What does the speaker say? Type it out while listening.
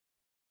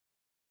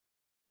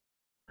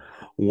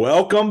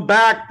Welcome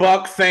back,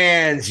 Buck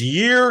fans.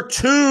 Year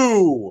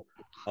 2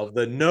 of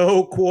the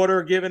No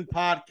Quarter Given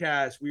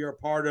podcast. We are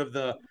part of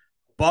the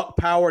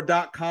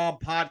buckpower.com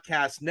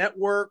podcast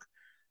network,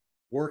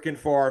 working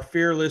for our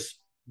fearless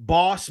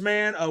boss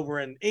man over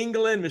in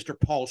England, Mr.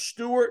 Paul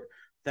Stewart.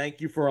 Thank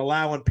you for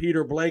allowing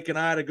Peter Blake and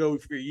I to go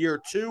for year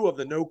 2 of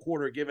the No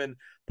Quarter Given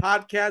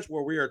podcast,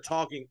 where we are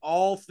talking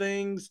all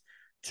things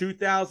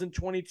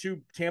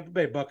 2022 Tampa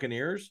Bay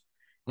Buccaneers.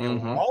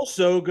 And we're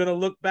also going to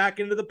look back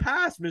into the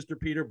past, Mr.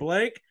 Peter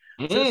Blake,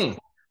 to some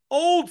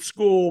old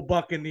school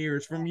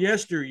Buccaneers from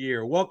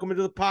yesteryear. Welcome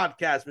into the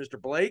podcast,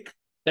 Mr. Blake.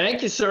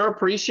 Thank you, sir.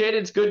 Appreciate it.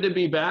 It's good to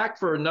be back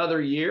for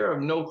another year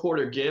of No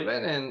Quarter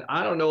Given. And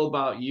I don't know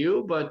about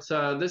you, but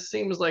this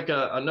seems like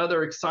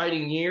another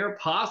exciting year,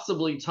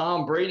 possibly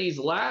Tom Brady's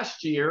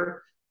last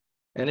year.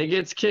 And it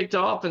gets kicked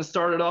off and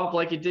started off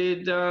like it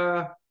did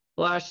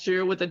last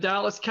year with the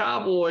Dallas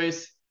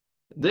Cowboys,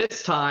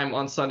 this time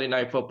on Sunday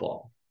Night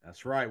Football.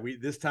 That's right.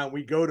 This time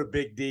we go to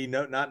Big D.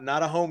 No,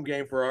 not a home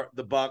game for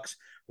the Bucs.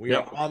 We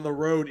are on the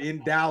road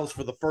in Dallas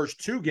for the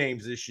first 2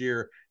 games this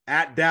year.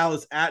 At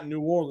Dallas, at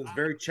New Orleans,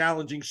 very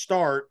challenging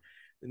start,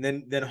 and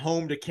then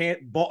home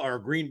to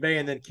Green Bay,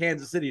 and then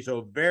Kansas City. So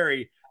a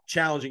very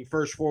challenging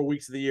first 4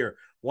 weeks of the year.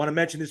 Want to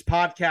mention this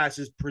podcast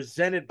is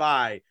presented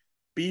by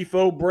Beef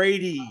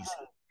O'Brady's,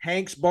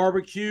 Hank's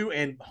Barbecue,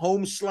 and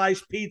Home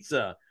Slice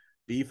Pizza.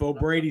 Beef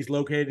O'Brady's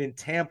located in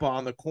Tampa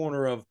on the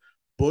corner of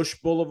Bush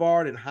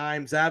Boulevard and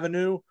Himes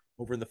Avenue,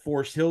 over in the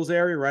Forest Hills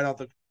area,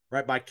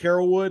 right by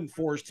Carrollwood and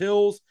Forest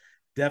Hills.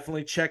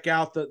 Definitely check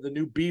out the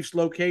new Beef's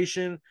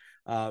location.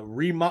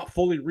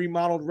 Fully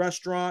remodeled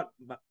restaurant.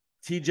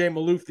 TJ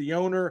Maloof, the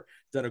owner,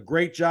 done a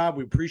great job.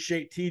 We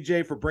appreciate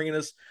TJ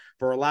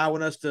for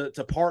allowing us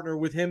to partner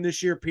with him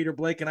this year. Peter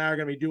Blake and I are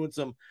going to be doing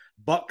some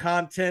Buck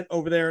content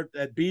over there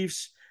at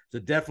Beef's. So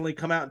definitely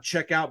come out and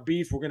check out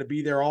Beef's. We're going to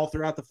be there all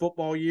throughout the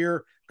football year,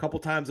 a couple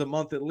times a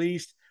month at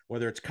least,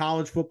 whether it's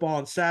college football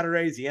on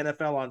Saturdays, the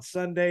NFL on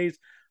Sundays.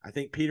 I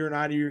think Peter and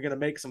I are going to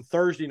make some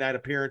Thursday night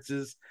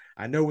appearances.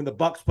 I know when the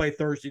Bucs play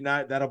Thursday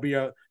night, that'll be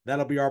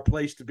our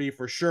place to be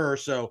for sure.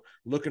 So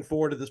looking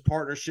forward to this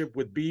partnership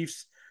with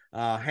Beef's,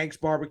 Hank's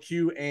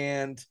Barbecue,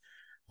 and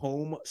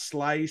Home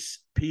Slice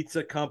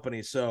Pizza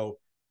Company. So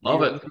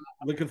love it.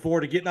 Looking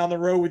forward to getting on the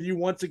road with you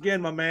once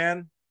again, my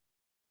man.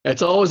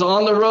 It's always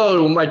on the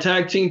road with my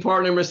tag team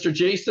partner, Mr.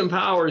 Jason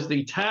Powers,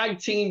 the tag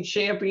team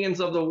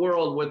champions of the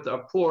world, with,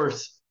 of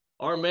course,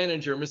 our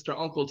manager, Mr.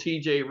 Uncle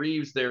TJ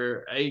Reeves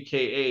there,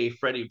 a.k.a.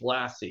 Freddie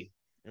Blassie.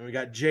 And we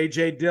got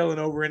J.J. Dillon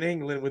over in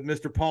England with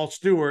Mr. Paul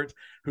Stewart,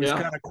 who's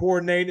kind of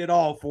coordinating it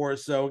all for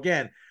us. So,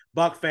 again,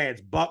 Buck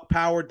fans,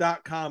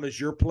 buckpower.com is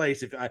your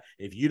place.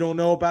 If you don't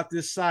know about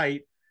this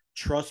site,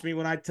 trust me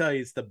when I tell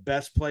you, it's the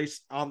best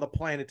place on the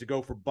planet to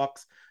go for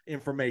Bucs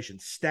information,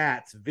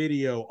 stats,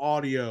 video,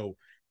 audio,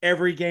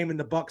 every game in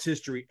the Bucs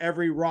history,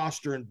 every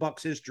roster in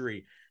Bucs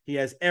history. He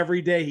has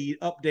every day. He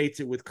updates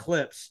it with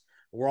clips.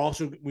 We're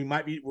going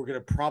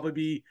to probably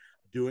be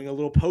doing a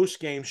little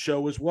post-game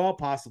show as well,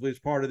 possibly as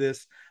part of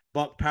this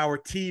Buck Power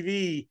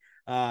TV.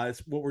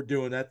 Is what we're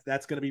doing.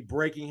 That's going to be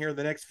breaking here in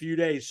the next few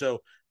days. So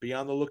be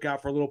on the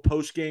lookout for a little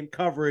post-game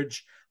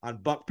coverage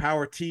on Buck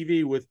Power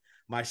TV with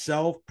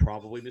myself,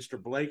 probably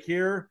Mr. Blake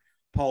here,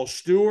 Paul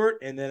Stewart,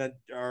 and then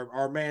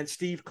our man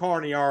Steve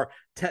Carney, our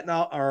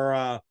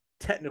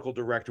technical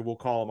director, we'll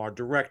call him, our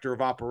director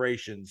of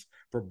operations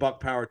for Buck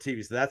Power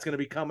TV. So that's going to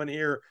be coming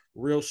here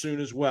real soon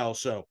as well.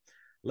 So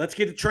let's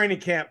get to training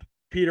camp,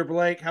 Peter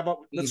Blake. How about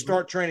let's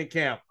start training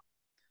camp?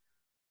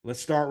 Let's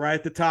start right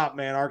at the top,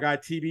 man. Our guy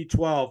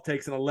TB12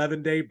 takes an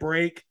 11-day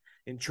break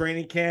in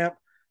training camp.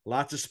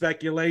 Lots of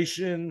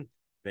speculation,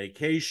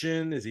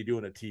 vacation. Is he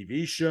doing a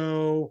TV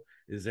show?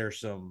 Is there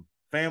some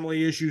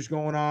family issues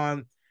going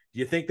on? Do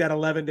you think that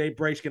 11-day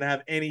break is going to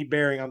have any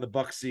bearing on the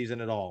Bucs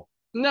season at all?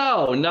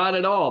 No, not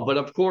at all. But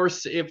of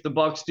course, if the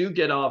Bucs do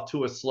get off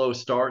to a slow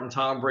start and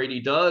Tom Brady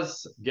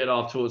does get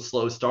off to a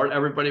slow start,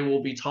 everybody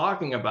will be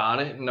talking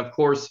about it. And of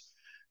course,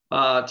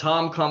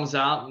 Tom comes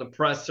out in the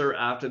presser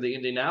after the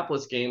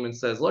Indianapolis game and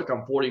says, look,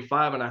 I'm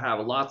 45 and I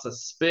have lots of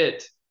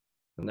spit.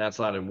 And that's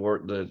not a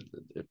word.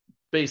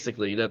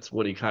 Basically, that's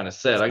what he kind of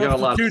said. I got a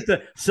lot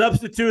of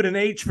substitute an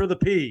H for the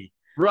P.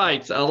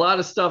 Right. A lot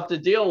of stuff to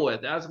deal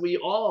with, as we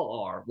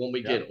all are when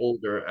we get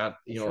older at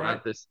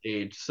this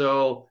age.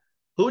 So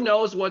who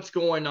knows what's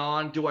going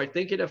on? Do I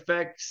think it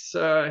affects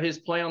his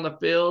play on the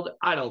field?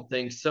 I don't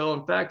think so.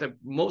 In fact, it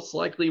most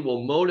likely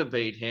will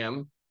motivate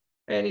him.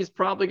 And he's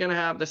probably going to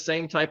have the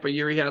same type of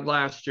year he had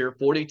last year,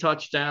 40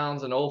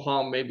 touchdowns and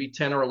maybe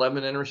 10 or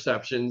 11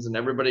 interceptions. And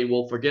everybody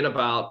will forget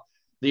about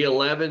the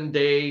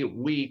 11-day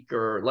week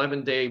or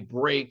 11-day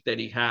break that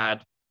he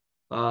had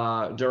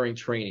during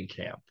training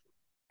camp.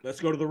 Let's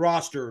go to the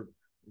roster.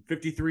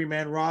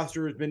 53-man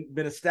roster has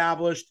been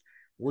established.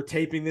 We're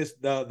taping this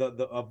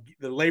the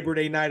Labor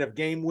Day night of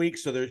game week,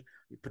 so there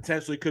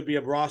potentially could be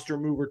a roster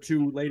move or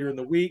two later in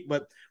the week,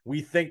 but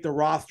we think the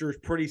roster is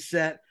pretty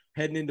set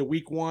heading into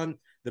week 1.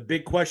 The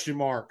big question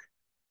mark,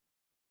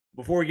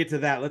 before we get to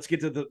that, let's get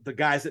to the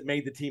guys that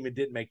made the team and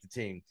didn't make the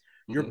team.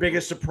 your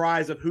biggest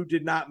surprise of who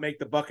did not make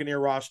the Buccaneer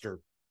roster?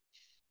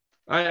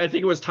 I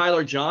think it was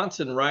Tyler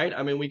Johnson, right?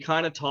 I mean, we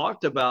kind of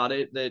talked about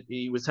it, that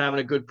he was having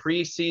a good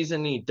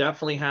preseason. He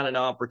definitely had an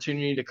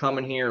opportunity to come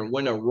in here and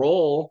win a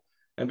role.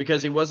 And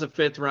because he was a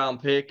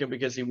 5th-round pick and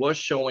because he was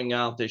showing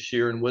out this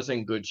year and was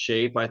in good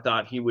shape, I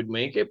thought he would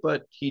make it,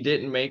 but he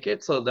didn't make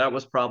it. So that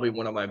was probably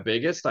one of my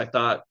biggest. I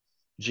thought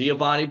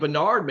Giovanni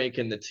Bernard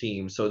making the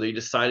team. So they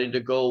decided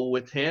to go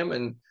with him.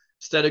 And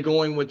instead of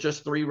going with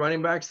just 3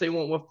 running backs, they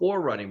went with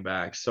 4 running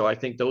backs. So I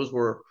think those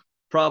were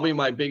probably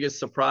my biggest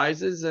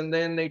surprises. And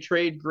then they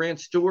trade Grant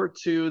Stewart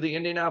to the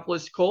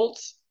Indianapolis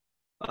Colts,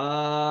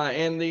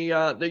 and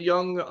the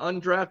young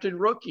undrafted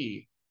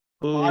rookie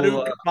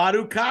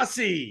Badu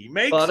Kasi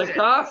makes it.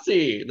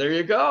 Badakasi. There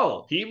you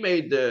go. He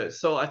made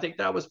so I think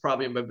that was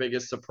probably my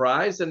biggest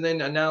surprise. And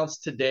then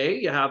announced today,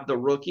 you have the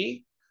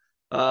rookie,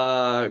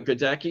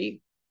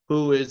 Gadecki,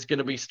 who is going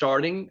to be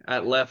starting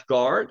at left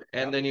guard.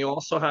 And then you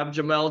also have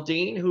Jamel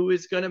Dean, who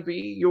is going to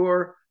be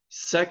your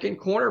second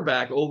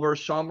cornerback over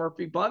Sean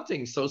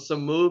Murphy-Bunting. So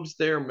some moves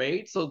there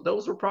made. So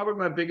those were probably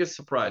my biggest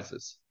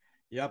surprises.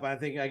 Yep, I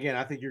think you're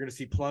going to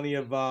see plenty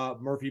of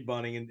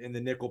Murphy-Bunting in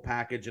the nickel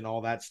package and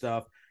all that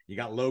stuff. You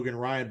got Logan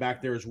Ryan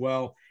back there as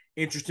well.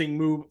 Interesting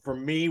move for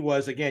me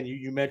was, again,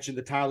 you mentioned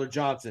the Tyler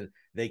Johnson.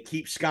 They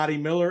keep Scotty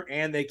Miller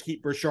and they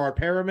keep Rashard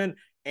Perriman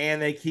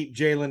and they keep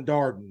Jalen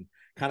Darden.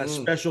 Kind of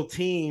special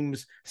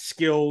teams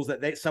skills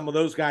that some of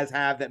those guys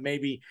have that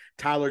maybe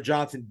Tyler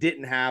Johnson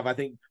didn't have. I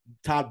think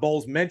Todd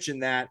Bowles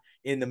mentioned that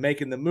in the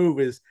making the move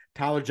is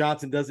Tyler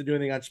Johnson doesn't do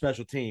anything on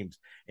special teams.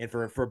 And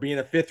for being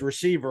a 5th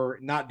receiver,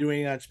 not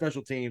doing anything on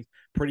special teams,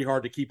 pretty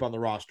hard to keep on the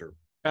roster.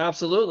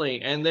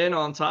 Absolutely. And then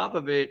on top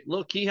of it,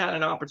 look, he had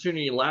an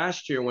opportunity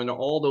last year when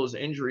all those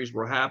injuries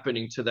were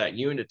happening to that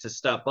unit to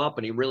step up,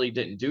 and he really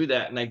didn't do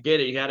that. And I get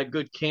it. He had a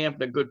good camp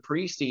and a good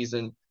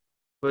preseason,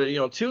 but,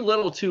 too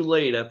little, too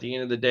late at the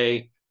end of the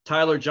day.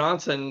 Tyler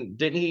Johnson,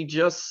 didn't he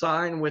just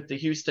sign with the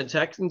Houston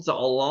Texans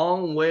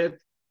along with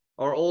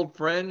our old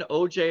friend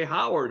O.J.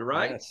 Howard,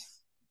 right? Yes.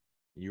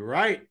 You're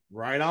right.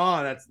 Right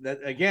on. That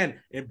again,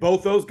 and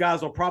both those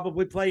guys will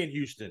probably play in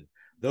Houston.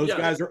 Those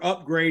guys are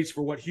upgrades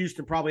for what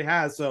Houston probably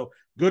has. So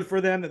good for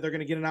them that they're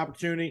going to get an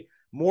opportunity.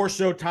 More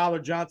so Tyler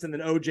Johnson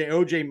than OJ.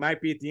 OJ might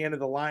be at the end of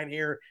the line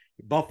here.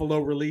 Buffalo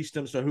released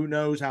him, so who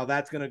knows how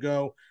that's going to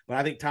go. But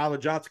I think Tyler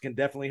Johnson can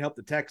definitely help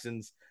the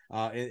Texans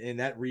in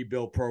that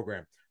rebuild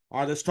program.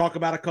 All right, let's talk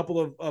about a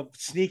couple of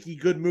sneaky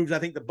good moves I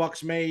think the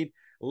Bucs made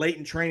late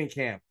in training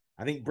camp.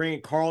 I think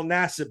bringing Carl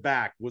Nassib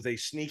back was a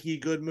sneaky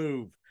good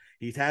move.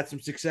 He's had some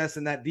success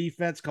in that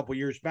defense a couple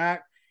years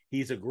back.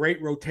 He's a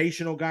great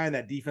rotational guy in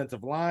that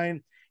defensive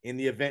line. In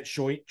the event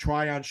Tryon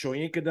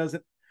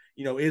Shoyinka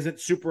isn't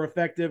super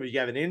effective, you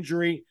have an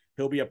injury,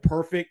 he'll be a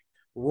perfect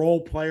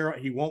role player.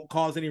 He won't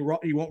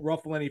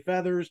ruffle any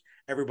feathers.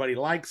 Everybody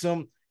likes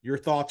him. Your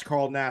thoughts,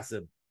 Carl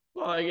Nassib?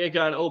 Well, it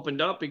got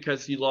opened up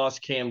because he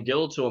lost Cam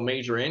Gill to a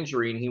major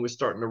injury, and he was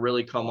starting to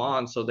really come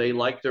on. So they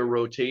like their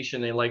rotation.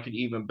 They like it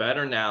even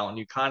better now. And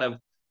you kind of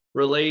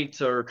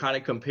relate or kind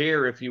of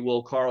compare, if you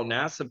will, Carl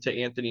Nassib to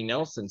Anthony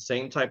Nelson.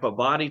 Same type of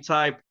body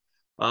type,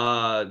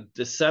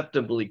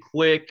 deceptively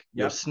quick,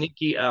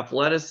 sneaky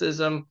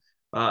athleticism.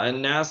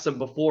 And Nassib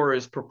before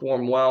has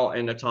performed well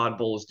in the Todd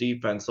Bowles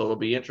defense. So it'll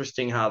be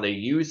interesting how they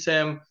use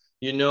him.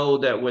 You know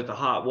that with the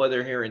hot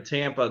weather here in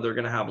Tampa, they're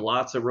going to have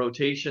lots of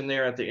rotation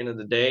there at the end of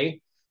the day.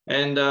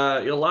 And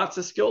lots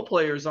of skill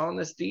players on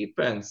this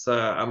defense.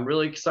 I'm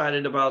really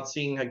excited about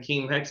seeing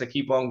Hakeem Hicks. I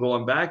keep on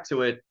going back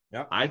to it.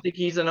 Yep. I think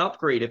he's an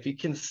upgrade if he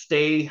can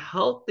stay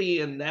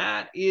healthy. And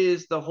that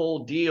is the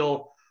whole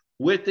deal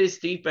with this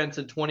defense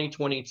in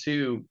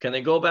 2022. Can they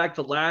go back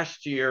to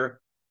last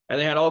year and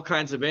they had all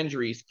kinds of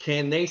injuries?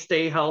 Can they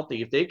stay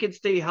healthy? If they can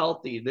stay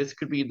healthy, this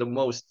could be the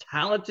most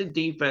talented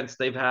defense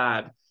they've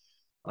had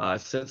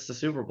since the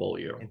Super Bowl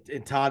year.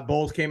 And Todd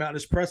Bowles came out in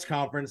his press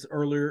conference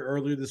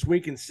earlier this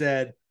week and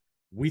said,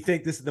 we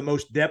think this is the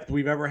most depth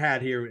we've ever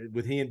had here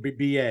with he and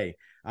BA.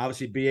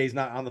 Obviously, BA is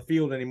not on the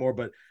field anymore,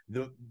 but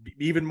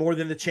even more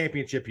than the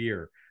championship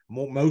year,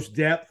 most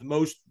depth,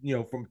 most,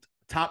 from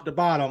top to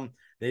bottom,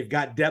 they've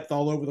got depth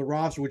all over the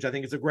roster, which I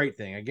think is a great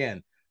thing.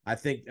 Again, I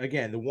think,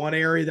 the one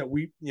area that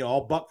we,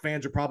 all Buck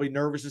fans are probably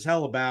nervous as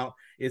hell about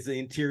is the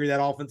interior of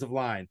that offensive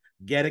line.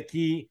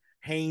 Gedeke,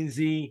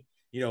 Hainsey,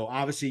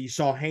 obviously you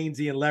saw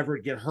Hainsey and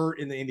Leverett get hurt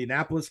in the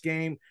Indianapolis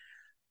game.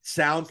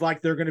 Sounds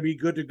like they're going to be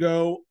good to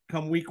go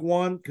come week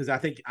 1, because I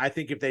think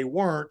if they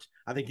weren't,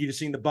 I think you'd have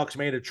seen the Bucs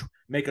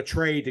make a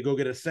trade to go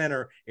get a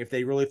center if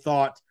they really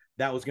thought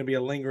that was going to be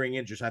a lingering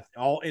injury. So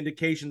all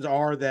indications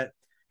are that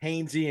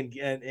Hainsey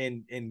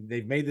and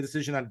they've made the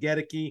decision on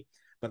Gedeke,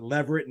 but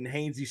Leverett and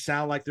Hainsey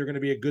sound like they're going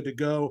to be a good to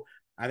go.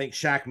 I think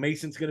Shaq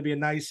Mason's going to be a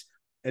nice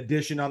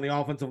addition on the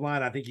offensive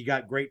line. I think you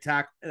got great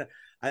tackle.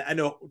 I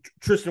know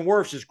Tristan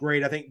Wirfs is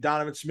great. I think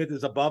Donovan Smith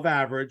is above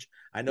average.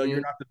 I know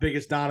you're not the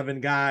biggest Donovan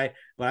guy,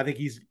 but I think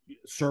he's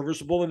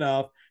serviceable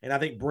enough. And I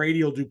think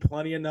Brady will do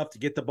plenty enough to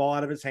get the ball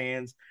out of his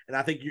hands. And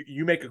I think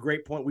you make a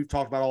great point. We've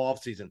talked about all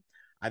offseason.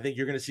 I think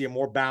you're going to see a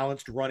more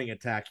balanced running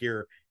attack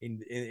here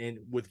in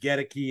with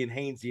Gedeke and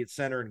Hainsey at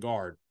center and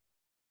guard.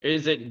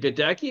 Is it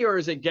Gadecki or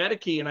is it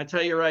Gedeke? And I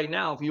tell you right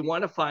now, if you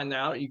want to find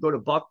out, you go to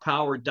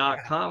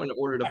buckpower.com in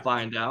order to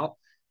find out.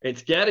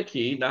 It's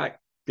Gedeke, not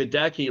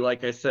Gadecki,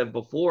 like I said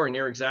before. And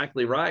you're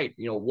exactly right.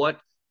 What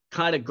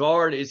kind of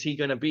guard is he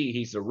going to be?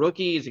 He's a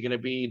rookie. Is he going to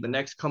be the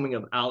next coming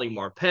of Ali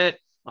Marpet?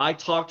 I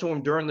talked to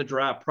him during the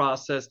draft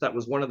process. That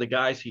was one of the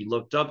guys he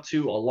looked up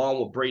to,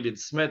 along with Braden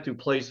Smith, who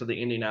plays for the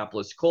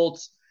Indianapolis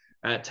Colts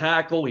at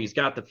tackle. He's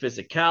got the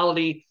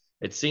physicality.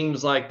 It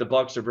seems like the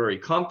Bucs are very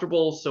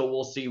comfortable, so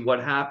we'll see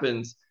what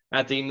happens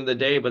at the end of the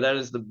day. But that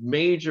is the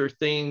major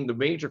thing, the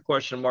major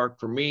question mark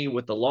for me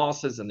with the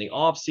losses in the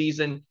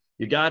offseason.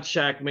 You got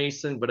Shaq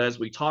Mason, but as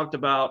we talked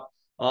about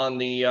on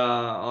the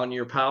on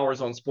your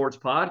Powers on Sports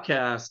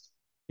podcast,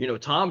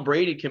 Tom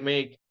Brady can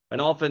make an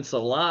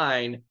offensive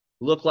line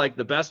look like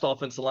the best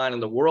offensive line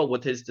in the world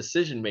with his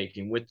decision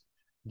making, with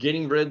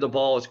getting rid of the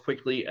ball as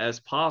quickly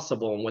as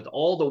possible, and with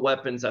all the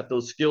weapons at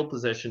those skill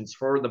positions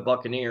for the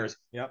Buccaneers.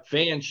 Yep.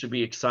 Fans should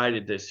be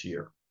excited this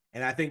year.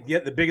 And I think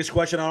the biggest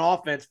question on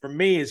offense for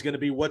me is going to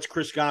be what's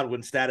Chris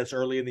Godwin's status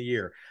early in the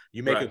year.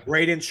 You make a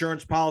great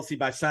insurance policy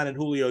by signing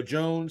Julio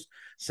Jones.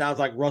 Sounds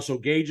like Russell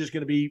Gage is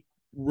going to be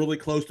really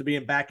close to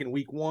being back in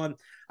week 1.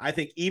 I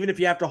think even if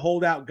you have to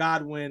hold out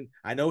Godwin,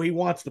 I know he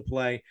wants to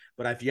play,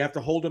 but if you have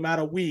to hold him out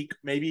a week,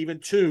 maybe even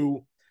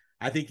 2,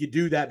 I think you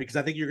do that because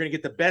I think you're going to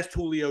get the best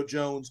Julio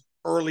Jones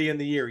early in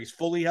the year. He's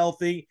fully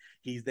healthy.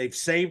 They've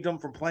saved him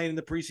from playing in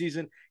the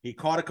preseason. He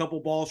caught a couple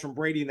balls from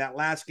Brady in that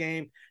last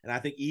game. And I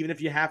think even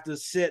if you have to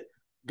sit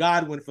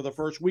Godwin for the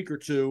first week or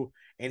 2,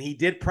 and he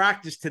did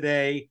practice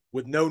today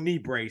with no knee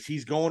brace.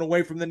 He's going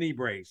away from the knee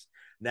brace.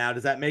 Now,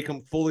 does that make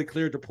him fully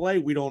cleared to play?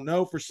 We don't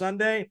know for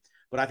Sunday,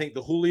 but I think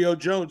the Julio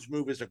Jones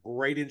move is a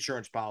great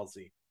insurance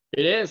policy.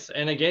 It is.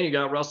 And again, you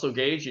got Russell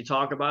Gage. You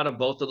talk about it.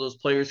 Both of those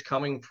players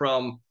coming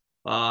from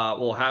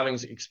having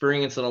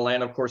experience in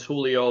Atlanta. Of course,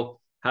 Julio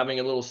having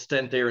a little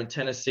stint there in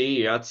Tennessee.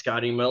 You got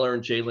Scotty Miller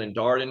and Jalen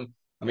Darden.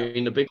 I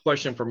mean, the big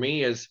question for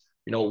me is,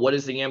 what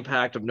is the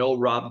impact of no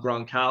Rob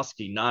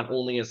Gronkowski, not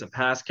only as a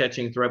pass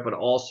catching threat, but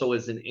also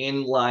as an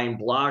inline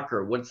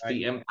blocker? What's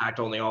the impact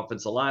on the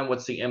offensive line?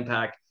 What's the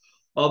impact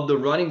of the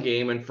running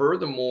game? And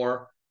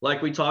furthermore,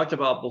 like we talked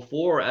about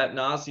before ad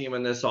nauseum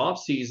in this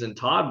offseason,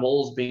 Todd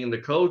Bowles being the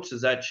coach,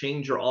 does that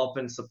change your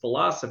offensive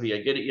philosophy?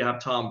 I get it. You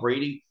have Tom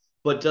Brady,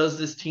 but does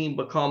this team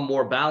become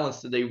more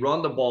balanced? Do they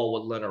run the ball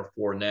with Leonard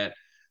Fournette?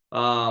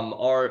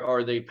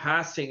 Are they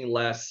passing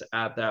less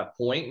at that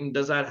point? And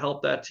does that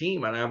help that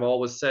team? And I've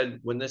always said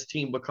when this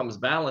team becomes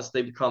balanced,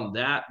 they become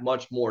that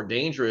much more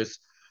dangerous,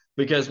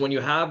 because when you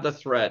have the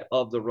threat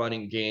of the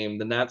running game,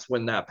 then that's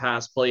when that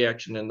pass play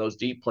action and those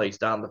deep plays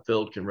down the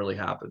field can really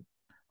happen.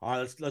 All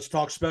right, let's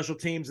talk special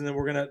teams, and then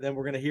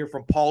we're gonna hear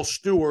from Paul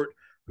Stewart,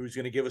 who's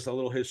gonna give us a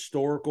little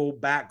historical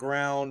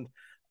background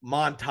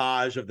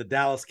montage of the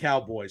Dallas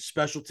Cowboys.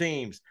 Special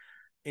teams.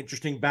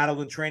 Interesting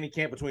battle in training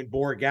camp between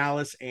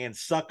Borregales and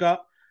Suckup.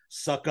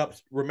 Suckup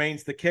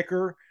remains the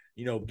kicker.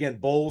 Again,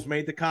 Bowles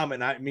made the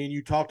comment. I mean,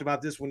 you talked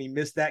about this when he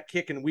missed that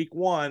kick in week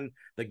 1,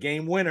 the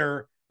game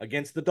winner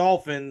against the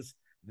Dolphins.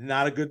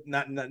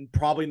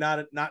 Probably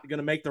not going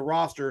to make the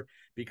roster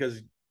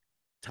because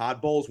Todd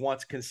Bowles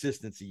wants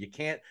consistency. You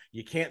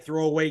can't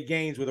throw away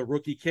games with a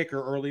rookie kicker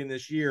early in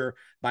this year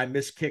by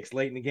missed kicks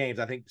late in the games.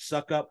 I think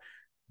Suckup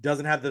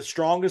doesn't have the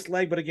strongest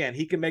leg, but again,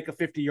 he can make a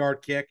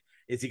 50-yard kick.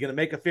 Is he going to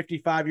make a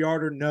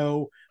 55-yarder?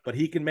 No, but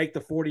he can make the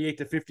 48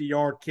 to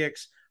 50-yard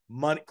kicks.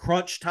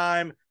 Crunch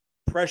time,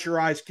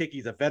 pressurized kick.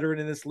 He's a veteran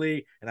in this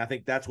league, and I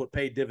think that's what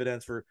paid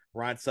dividends for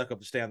Ryan Suckup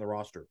to stay on the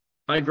roster.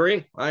 I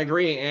agree.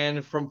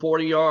 And from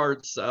 40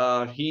 yards,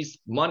 he's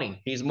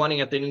money. He's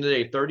money at the end of the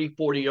day. 30,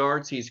 40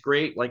 yards, he's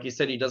great. Like you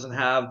said, he doesn't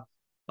have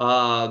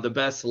the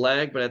best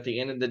leg, but at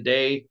the end of the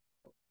day,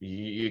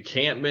 you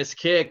can't miss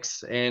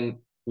kicks. And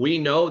we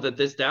know that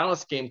this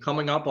Dallas game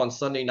coming up on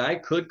Sunday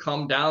night could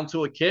come down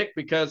to a kick,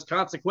 because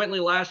consequently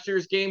last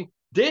year's game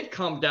did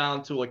come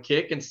down to a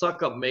kick and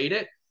Suckup made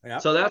it.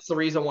 Yep. So that's the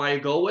reason why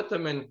you go with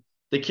him. And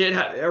the kid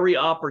had every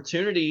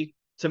opportunity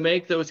to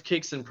make those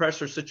kicks in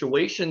pressure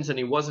situations, and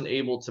he wasn't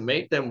able to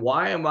make them.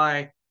 Why am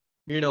I,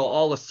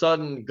 all of a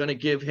sudden going to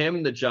give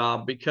him the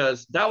job?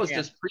 Because that was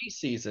just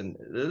preseason.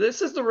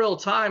 This is the real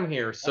time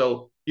here.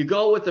 So you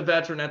go with the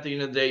veteran at the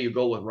end of the day. You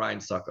go with Ryan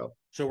Suckup.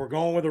 So we're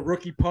going with a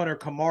rookie punter,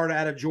 Camarda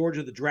out of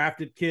Georgia, the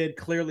drafted kid.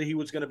 Clearly he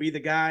was going to be the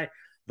guy.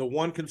 The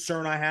one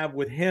concern I have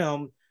with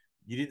him,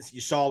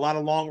 you saw a lot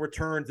of long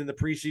returns in the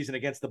preseason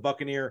against the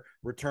Buccaneer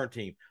return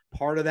team.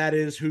 Part of that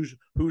is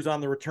who's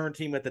on the return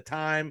team at the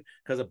time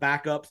because of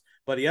backups.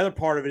 But the other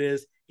part of it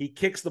is he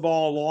kicks the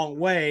ball a long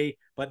way,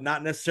 but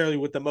not necessarily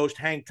with the most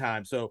hang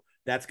time. So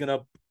that's going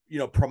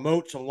to,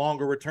 promote some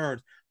longer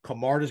returns.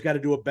 Camarda's got to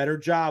do a better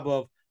job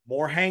of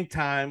more hang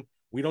time.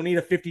 We don't need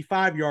a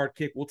 55-yard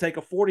kick. We'll take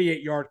a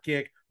 48-yard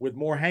kick with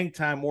more hang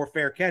time, more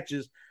fair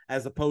catches,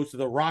 as opposed to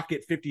the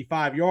rocket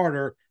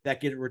 55-yarder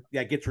that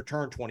gets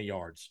returned 20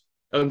 yards.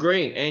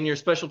 Agree. And your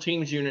special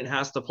teams unit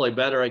has to play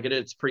better. I get it,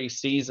 it's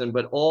preseason,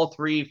 but all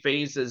three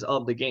phases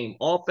of the game,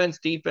 offense,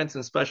 defense,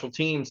 and special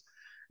teams,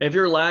 if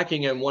you're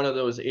lacking in one of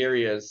those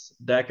areas,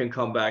 that can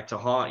come back to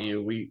haunt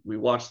you. We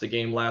watched the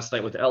game last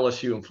night with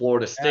LSU and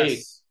Florida State.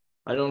 Yes.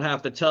 I don't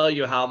have to tell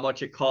you how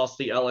much it cost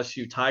the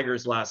LSU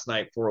Tigers last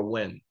night for a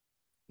win.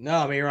 No,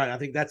 I mean, you're right. I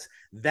think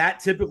that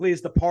typically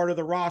is the part of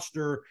the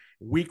roster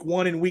week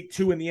 1 and week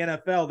 2 in the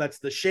NFL that's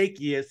the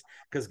shakiest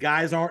because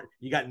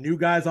you got new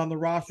guys on the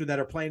roster that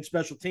are playing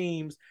special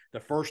teams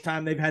the first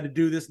time they've had to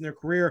do this in their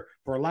career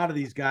for a lot of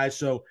these guys.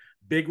 So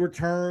big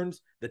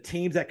returns, the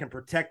teams that can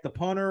protect the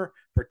punter,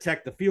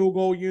 protect the field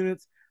goal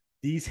units,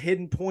 these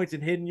hidden points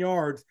and hidden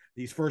yards,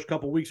 these first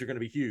couple weeks are going to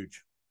be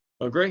huge.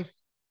 Agree.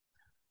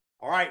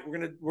 All right,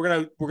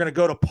 we're gonna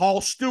go to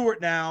Paul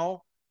Stewart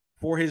now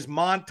for his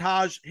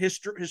montage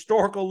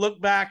historical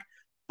look back,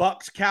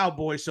 Bucs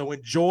Cowboys. So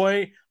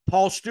enjoy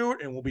Paul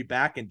Stewart, and we'll be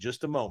back in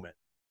just a moment.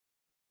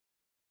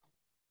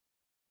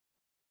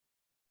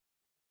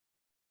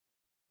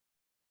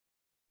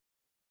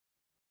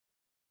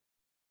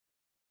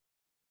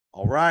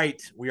 All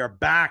right, we are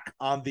back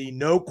on the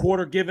No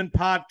Quarter Given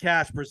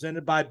podcast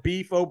presented by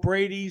Beef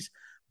O'Brady's,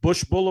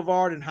 Bush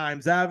Boulevard and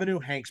Himes Avenue,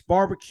 Hank's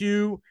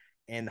Barbecue,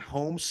 and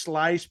Home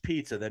Slice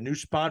Pizza, the new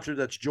sponsor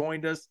that's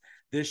joined us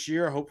this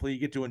year. Hopefully you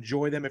get to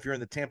enjoy them if you're in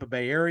the Tampa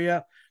Bay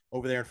area,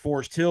 over there in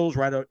Forest Hills,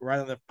 right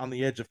on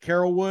the edge of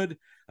Carrollwood.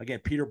 Again,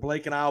 Peter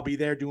Blake and I will be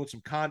there doing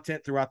some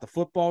content throughout the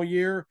football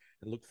year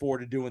and look forward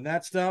to doing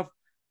that stuff.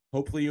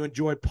 Hopefully you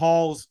enjoy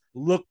Paul's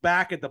look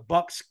back at the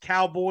Bucs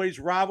Cowboys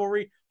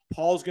rivalry.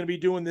 Paul's going to be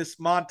doing this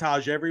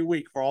montage every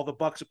week for all the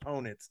Bucs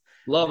opponents.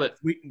 Love it.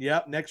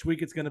 Next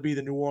week it's going to be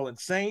the New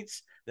Orleans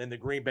Saints, then the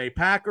Green Bay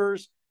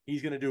Packers.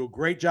 He's going to do a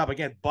great job.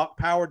 Again,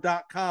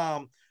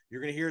 buckpower.com.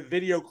 You're going to hear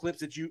video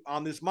clips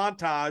on this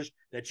montage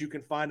that you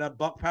can find on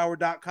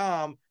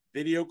buckpower.com,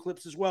 video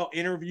clips as well,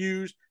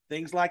 interviews,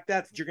 things like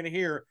that you're going to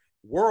hear.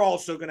 We're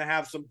also going to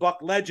have some Buck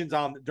legends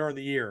on during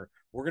the year.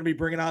 We're going to be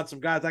bringing on some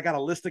guys. I got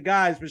a list of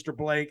guys, Mr.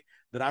 Blake,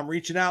 that I'm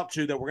reaching out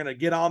to that we're going to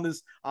get on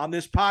this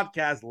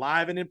podcast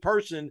live and in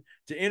person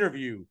to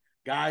interview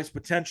guys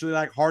potentially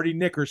like Hardy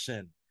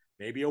Nickerson,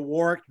 maybe a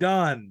Warwick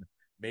Dunn,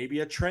 maybe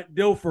a Trent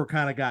Dilfer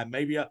kind of guy,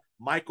 maybe a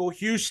Michael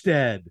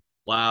Husted.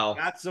 Wow.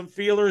 Got some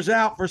feelers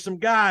out for some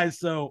guys.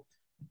 So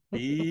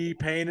be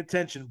paying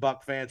attention,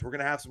 Buck fans. We're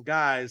going to have some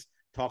guys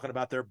talking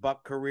about their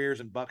Buck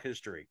careers and Buck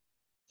history.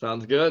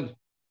 Sounds good.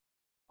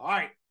 All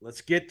right,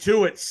 let's get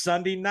to it.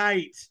 Sunday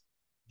night,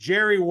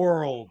 Jerry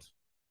World,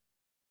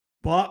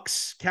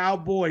 Bucs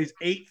Cowboys,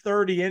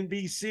 8:30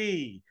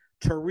 NBC.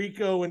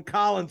 Tirico and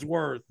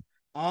Collinsworth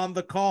on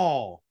the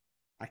call.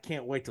 I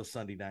can't wait till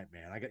Sunday night,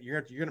 man.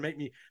 You're gonna make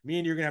me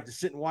and you're gonna have to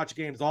sit and watch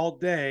games all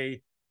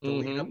day to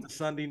lead up to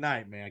Sunday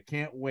night, man. I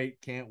can't wait.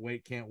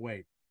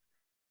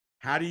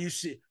 How do you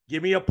see?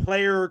 Give me a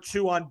player or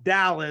two on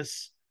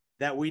Dallas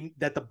that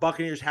the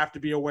Buccaneers have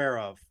to be aware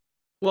of.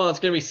 Well,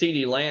 it's going to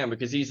be CeeDee Lamb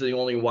because he's the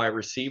only wide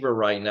receiver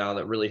right now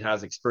that really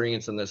has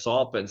experience in this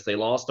offense. They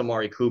lost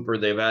Amari Cooper.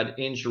 They've had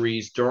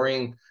injuries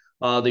during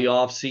the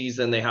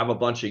offseason. They have a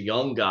bunch of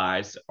young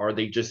guys. Are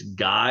they just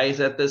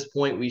guys at this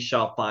point? We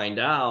shall find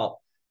out.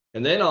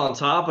 And then on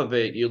top of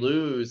it, you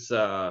lose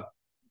Tyron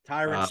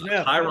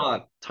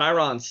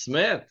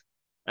Smith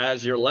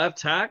as your left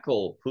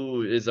tackle,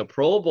 who is a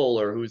Pro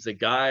Bowler, who's a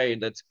guy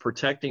that's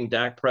protecting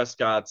Dak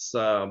Prescott's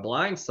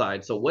blind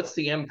side. So what's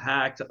the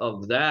impact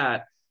of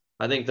that?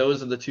 I think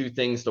those are the two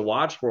things to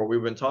watch for.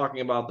 We've been talking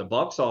about the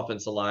Bucs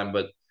offensive line,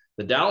 but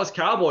the Dallas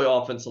Cowboy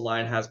offensive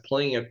line has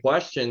plenty of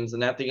questions.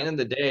 And at the end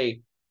of the day,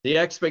 the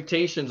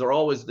expectations are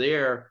always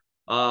there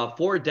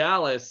for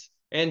Dallas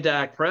and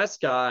Dak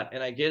Prescott.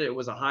 And I get it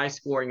was a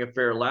high-scoring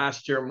affair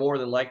last year. More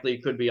than likely,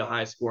 it could be a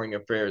high-scoring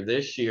affair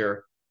this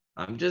year.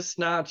 I'm just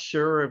not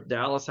sure if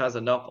Dallas has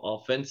enough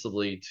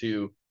offensively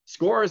to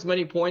score as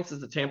many points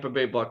as the Tampa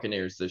Bay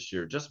Buccaneers this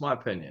year. Just my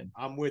opinion.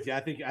 I'm with you. I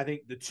think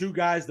the two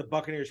guys the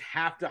Buccaneers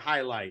have to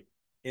highlight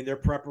in their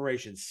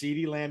preparation,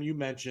 CeeDee Lamb you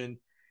mentioned,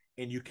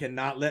 and you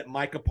cannot let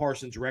Micah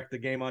Parsons wreck the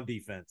game on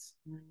defense.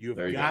 You've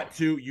got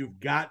to.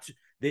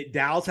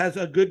 Dallas has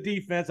a good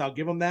defense. I'll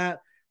give them that.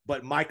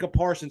 But Micah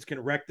Parsons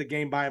can wreck the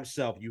game by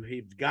himself.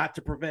 You've got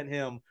to prevent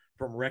him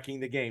from wrecking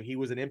the game. He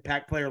was an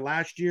impact player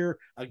last year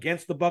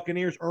against the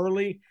Buccaneers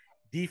early.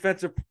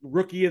 Defensive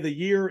Rookie of the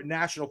Year,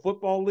 National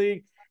Football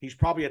League. He's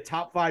probably a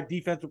top 5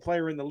 defensive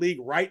player in the league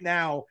right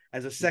now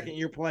as a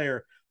second-year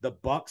player. The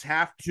Bucs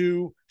have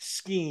to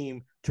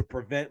scheme to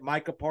prevent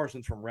Micah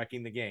Parsons from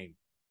wrecking the game.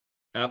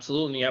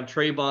 Absolutely. You have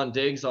Trayvon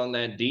Diggs on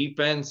that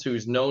defense,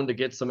 who's known to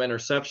get some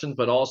interceptions,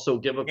 but also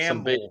give up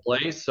some big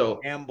plays. So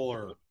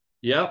Gambler.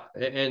 Yep,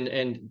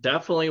 and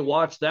definitely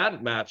watch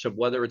that matchup,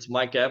 whether it's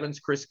Mike Evans,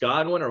 Chris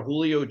Godwin, or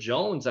Julio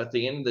Jones at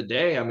the end of the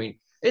day. I mean,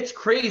 it's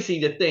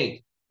crazy to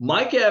think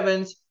Mike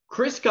Evans,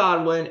 Chris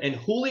Godwin, and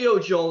Julio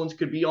Jones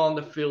could be on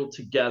the field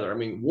together. I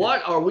mean,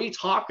 what are we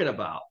talking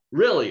about?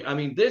 Really? I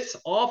mean, this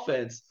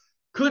offense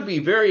could be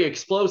very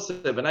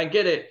explosive. And I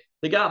get it.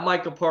 They got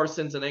Micah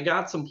Parsons and they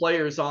got some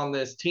players on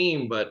this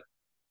team, but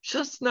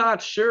Just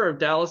not sure if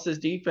Dallas's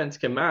defense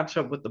can match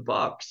up with the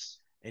Bucs.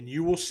 And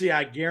you will see,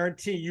 I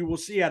guarantee you will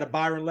see out of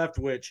Byron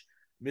Leftwich,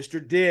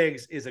 Mr.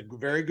 Diggs is a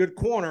very good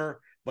corner,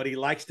 but he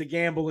likes to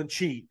gamble and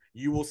cheat.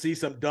 You will see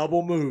some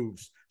double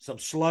moves, some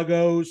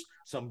sluggos,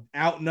 some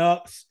out and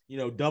ups,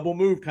 double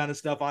move kind of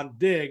stuff on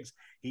Diggs.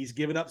 He's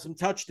given up some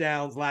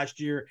touchdowns last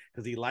year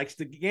because he likes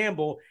to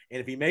gamble.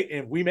 And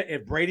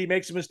if Brady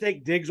makes a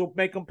mistake, Diggs will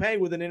make him pay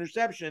with an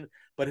interception,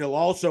 but he'll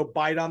also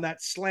bite on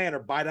that slant or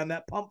bite on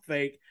that pump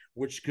fake,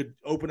 which could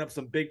open up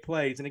some big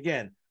plays. And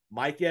again,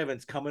 Mike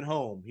Evans coming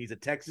home. He's a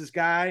Texas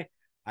guy.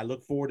 I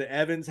look forward to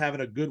Evans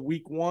having a good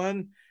week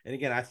 1. And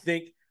again, I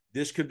think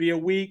this could be a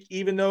week,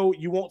 even though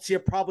you won't see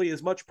probably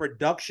as much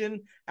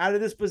production out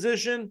of this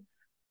position.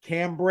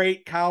 Cam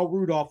Brate, Kyle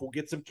Rudolph will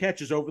get some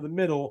catches over the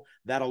middle.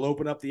 That'll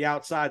open up the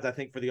outsides, I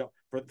think, for the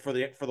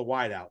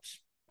wideouts.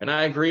 And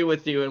I agree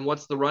with you. And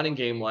what's the running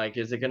game like?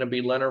 Is it going to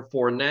be Leonard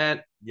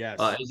Fournette? Yes.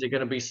 Is it going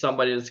to be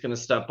somebody that's going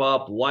to step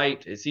up?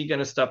 White? Is he going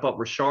to step up?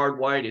 Rashard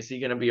White? Is he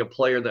going to be a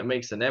player that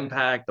makes an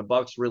impact? The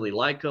Bucs really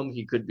like him.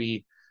 He could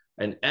be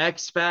an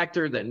X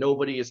factor that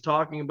nobody is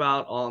talking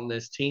about on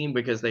this team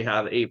because they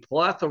have a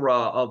plethora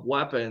of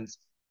weapons.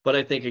 But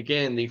I think,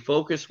 again, the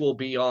focus will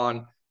be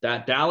on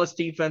that Dallas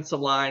defensive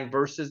line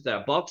versus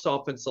that Bucs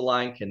offensive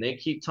line. Can they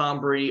keep Tom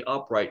Brady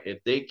upright?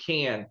 If they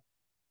can,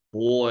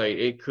 boy,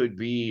 it could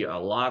be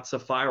lots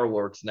of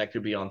fireworks, and that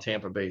could be on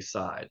Tampa Bay's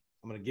side.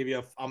 I'm gonna give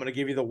you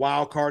the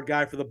wild card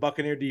guy for the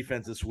Buccaneer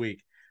defense this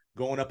week,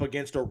 going up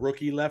against a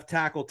rookie left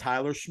tackle,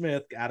 Tyler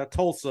Smith out of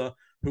Tulsa,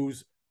 who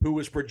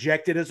was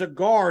projected as a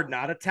guard,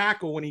 not a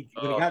tackle when he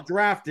got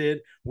drafted,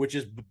 which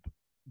is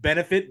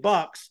benefit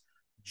Bucs.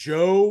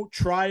 Joe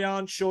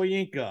Tryon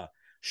Shoyinka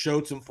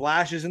showed some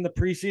flashes in the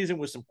preseason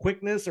with some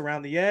quickness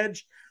around the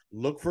edge.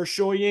 Look for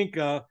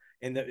Shoyinka,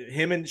 and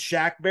him and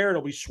Shaq Barrett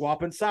will be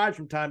swapping sides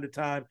from time to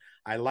time.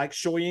 I like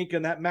Shoyinka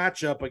in that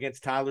matchup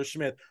against Tyler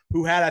Smith,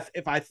 who had,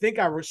 if I think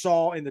I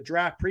saw in the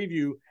draft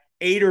preview,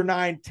 8 or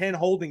 9, 10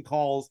 holding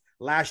calls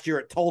last year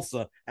at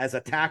Tulsa as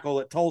a tackle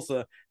at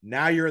Tulsa.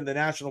 Now you're in the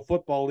National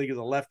Football League as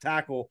a left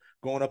tackle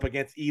going up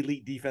against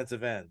elite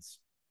defensive ends.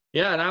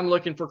 Yeah, and I'm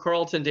looking for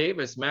Carlton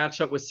Davis match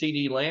up with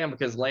CeeDee Lamb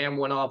because Lamb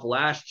went off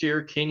last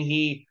year. Can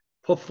he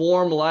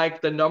perform like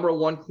the number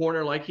 1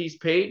 corner like he's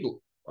paid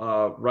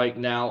right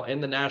now in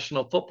the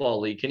National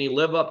Football League? Can he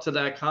live up to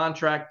that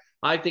contract?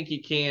 I think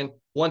he can.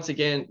 Once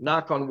again,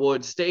 knock on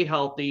wood, stay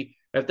healthy.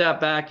 If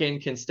that back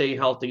end can stay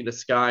healthy, the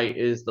sky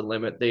is the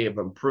limit. They have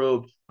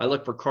improved. I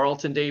look for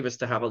Carlton Davis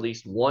to have at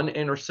least 1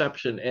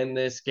 interception in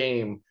this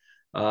game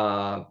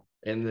on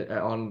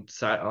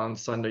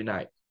Sunday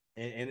night.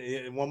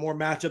 And one more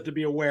matchup to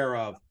be aware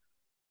of.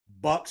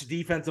 Bucs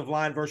defensive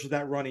line versus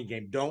that running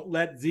game. Don't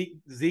let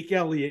Zeke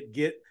Elliott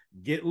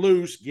get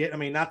loose.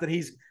 Not that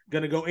he's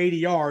going to go 80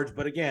 yards,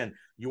 but again,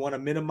 you want to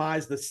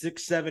minimize the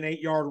 6, 7,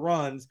 8 yard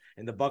runs.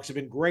 And the Bucs have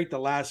been great the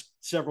last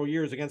several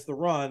years against the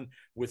run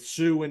with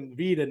Sue and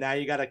Vita. Now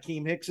you got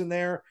Akeem Hicks in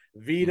there.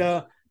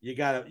 Vita, you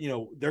got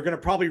to, they're going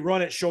to probably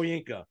run at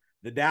Shoyinka.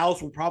 The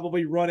Dallas will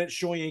probably run at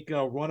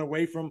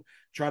Shoyinka,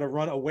 try to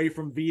run away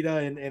from Vita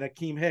and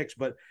Akeem Hicks.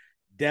 But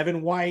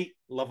Devin White,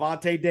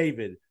 Levante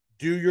David,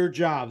 do your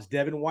jobs.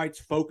 Devin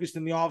White's focused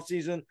in the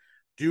offseason.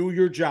 Do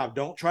your job.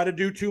 Don't try to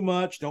do too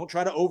much. Don't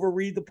try to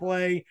overread the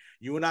play.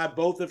 You and I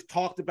both have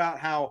talked about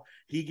how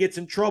he gets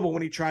in trouble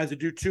when he tries to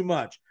do too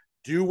much.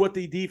 Do what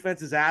the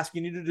defense is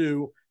asking you to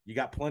do. You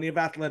got plenty of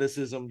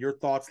athleticism. Your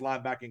thoughts,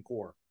 linebacking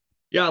core?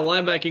 Yeah,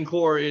 linebacking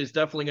core is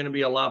definitely going to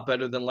be a lot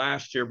better than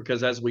last year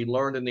because as we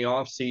learned in the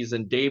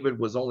offseason, David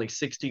was only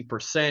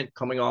 60%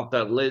 coming off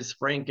that Liz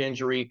Frank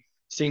injury.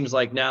 Seems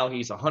like now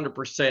he's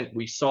 100%.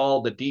 We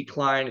saw the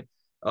decline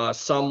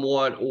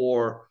somewhat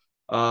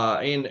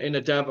in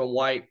a Devin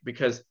White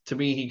because to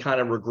me, he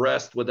kind of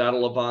regressed without a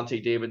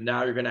Levante David.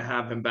 Now you're going to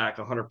have him back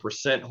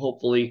 100%.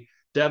 Hopefully,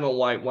 Devin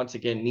White, once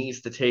again,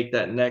 needs to take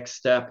that next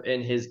step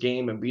in his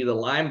game and be the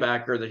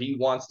linebacker that he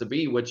wants to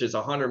be, which is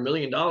a $100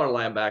 million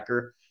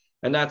linebacker.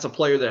 And that's a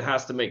player that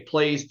has to make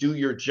plays, do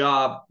your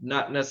job,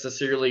 not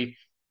necessarily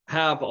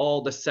have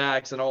all the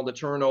sacks and all the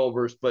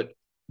turnovers, but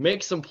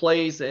make some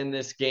plays in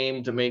this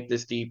game to make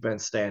this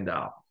defense stand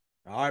out.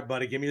 All right,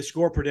 buddy. Give me a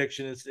score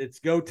prediction. It's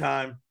go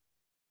time.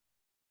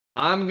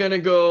 I'm going to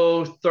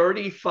go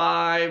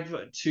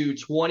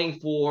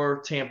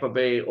 35-24 Tampa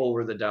Bay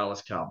over the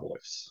Dallas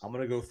Cowboys. I'm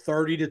going to go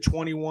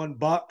 30-21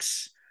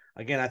 Bucs.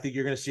 Again, I think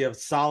you're going to see a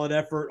solid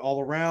effort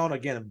all around.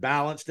 Again, a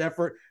balanced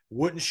effort.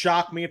 Wouldn't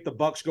shock me if the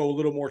Bucs go a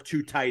little more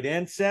 2 tight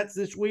end sets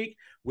this week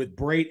with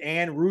Brate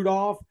and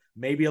Rudolph.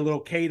 Maybe a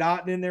little Cade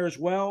Otton in there as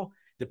well.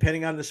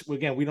 Depending on this,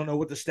 again, we don't know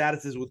what the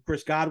status is with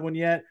Chris Godwin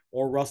yet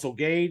or Russell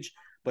Gage.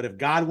 But if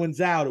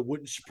Godwin's out, it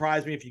wouldn't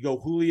surprise me if you go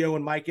Julio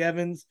and Mike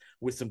Evans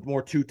with some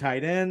more 2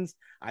 tight ends.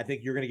 I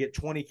think you're going to get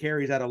 20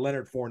 carries out of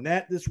Leonard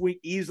Fournette this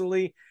week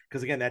easily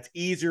because, again, that's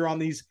easier on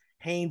these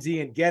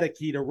Hainsey and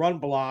Gedeke to run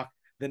block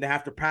than to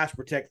have to pass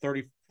protect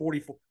 40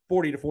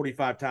 to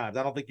 45 times.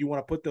 I don't think you want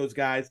to put those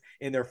guys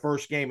in their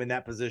first game in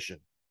that position.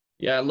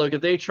 Yeah, look, if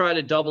they try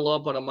to double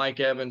up on a Mike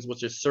Evans,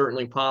 which is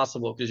certainly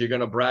possible because you're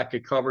going to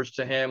bracket coverage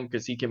to him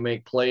because he can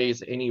make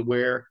plays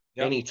anywhere,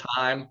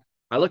 anytime.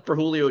 I look for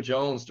Julio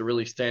Jones to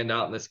really stand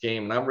out in this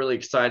game, and I'm really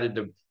excited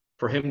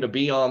for him to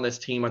be on this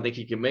team. I think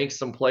he can make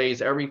some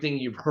plays. Everything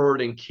you've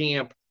heard in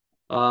camp,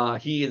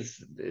 he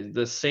is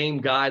the same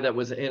guy that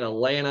was in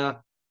Atlanta.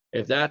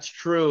 If that's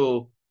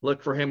true,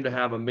 look for him to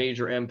have a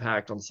major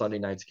impact on Sunday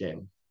night's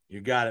game.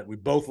 You got it. We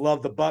both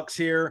love the Bucs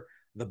here.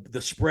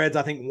 The spreads,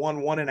 I think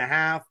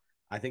 1.5.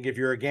 I think if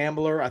you're a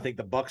gambler, I think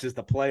the Bucs is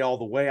the play all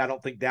the way. I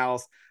don't think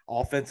Dallas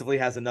offensively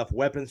has enough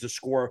weapons to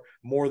score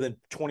more than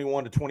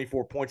 21 to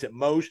 24 points at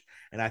most,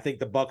 and I think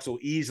the Bucs will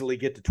easily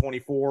get to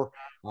 24.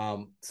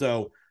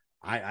 So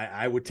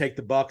I would take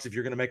the Bucs if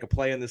you're going to make a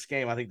play in this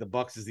game. I think the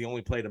Bucs is the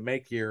only play to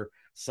make here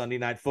Sunday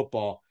Night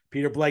Football.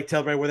 Peter Blake, tell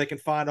everybody where they can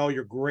find all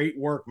your great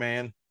work,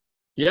 man.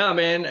 Yeah,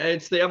 man,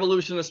 it's the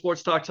evolution of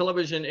sports talk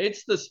television.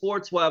 It's the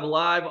Sports Web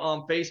live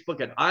on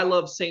Facebook at I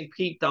Love St.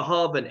 Pete, the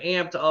hub, and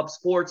Amped Up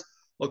Sports.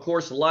 Of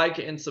course, like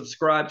and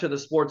subscribe to the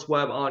Sports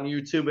Web on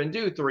YouTube and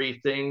do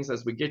 3 things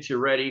as we get you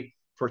ready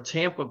for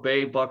Tampa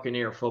Bay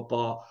Buccaneer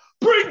football.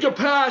 Bring your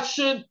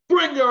passion,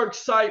 bring your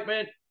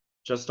excitement.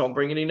 Just don't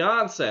bring any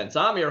nonsense.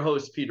 I'm your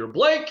host, Peter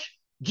Blake,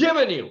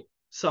 giving you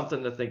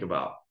something to think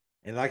about.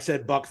 And like I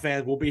said, Buck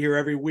fans, we'll be here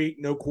every week.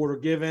 No quarter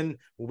given.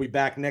 We'll be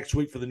back next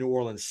week for the New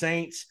Orleans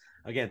Saints.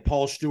 Again,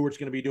 Paul Stewart's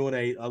going to be doing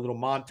a little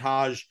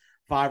montage,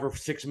 5 or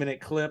 6 minute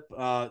clip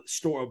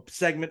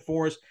segment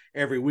for us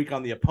every week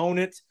on the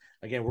opponent.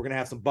 Again, we're going to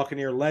have some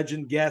Buccaneer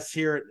legend guests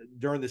here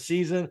during the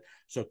season.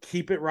 So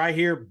keep it right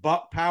here.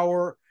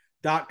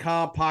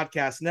 BuckPower.com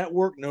podcast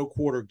network. No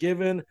quarter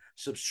given.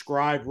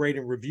 Subscribe, rate,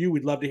 and review.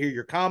 We'd love to hear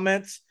your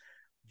comments.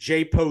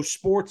 JPost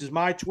Sports is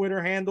my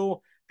Twitter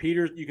handle.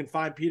 Peter, you can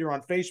find Peter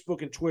on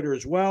Facebook and Twitter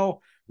as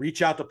well.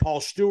 Reach out to Paul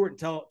Stewart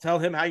and tell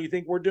him how you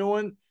think we're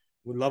doing.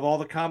 We love all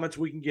the comments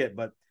we can get.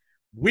 But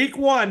week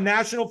 1,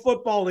 National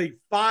Football League,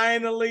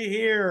 finally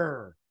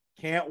here.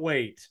 Can't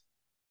wait.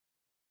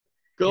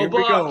 Go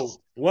Bucs. Go.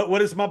 What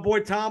does my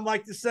boy Tom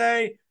like to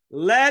say?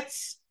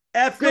 Let's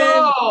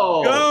effing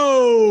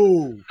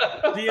go.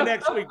 See you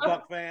next week,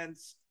 Buck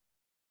fans.